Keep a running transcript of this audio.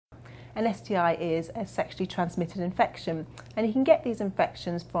An STI is a sexually transmitted infection, and you can get these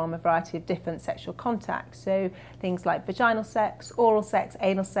infections from a variety of different sexual contacts, so things like vaginal sex, oral sex,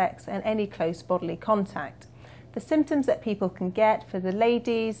 anal sex, and any close bodily contact. The symptoms that people can get: for the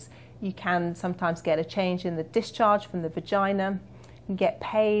ladies, you can sometimes get a change in the discharge from the vagina, you can get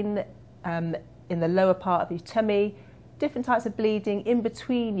pain in the lower part of your tummy, different types of bleeding in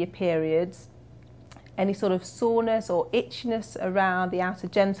between your periods, any sort of soreness or itchiness around the outer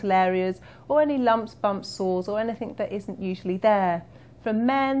genital areas, or any lumps, bumps, sores, or anything that isn't usually there. For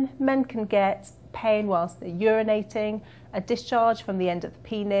men, men can get pain whilst they're urinating, a discharge from the end of the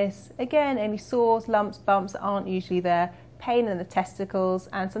penis, again any sores, lumps, bumps that aren't usually there, pain in the testicles,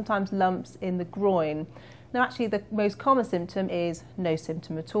 and sometimes lumps in the groin. Now actually the most common symptom is no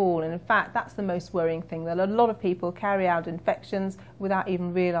symptom at all, and in fact that's the most worrying thing, that a lot of people carry out infections without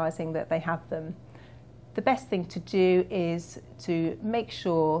even realising that they have them. The best thing to do is to make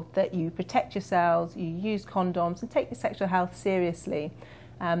sure that you protect yourselves, you use condoms, and take your sexual health seriously.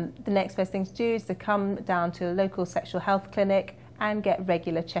 The next best thing to do is to come down to a local sexual health clinic and get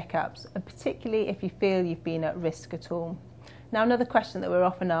regular checkups, and particularly if you feel you've been at risk at all. Now, another question that we're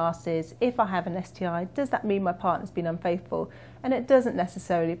often asked is, if I have an STI, does that mean my partner's been unfaithful? And it doesn't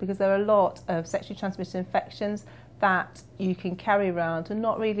necessarily, because there are a lot of sexually transmitted infections that you can carry around and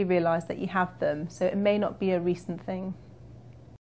not really realise that you have them, so it may not be a recent thing.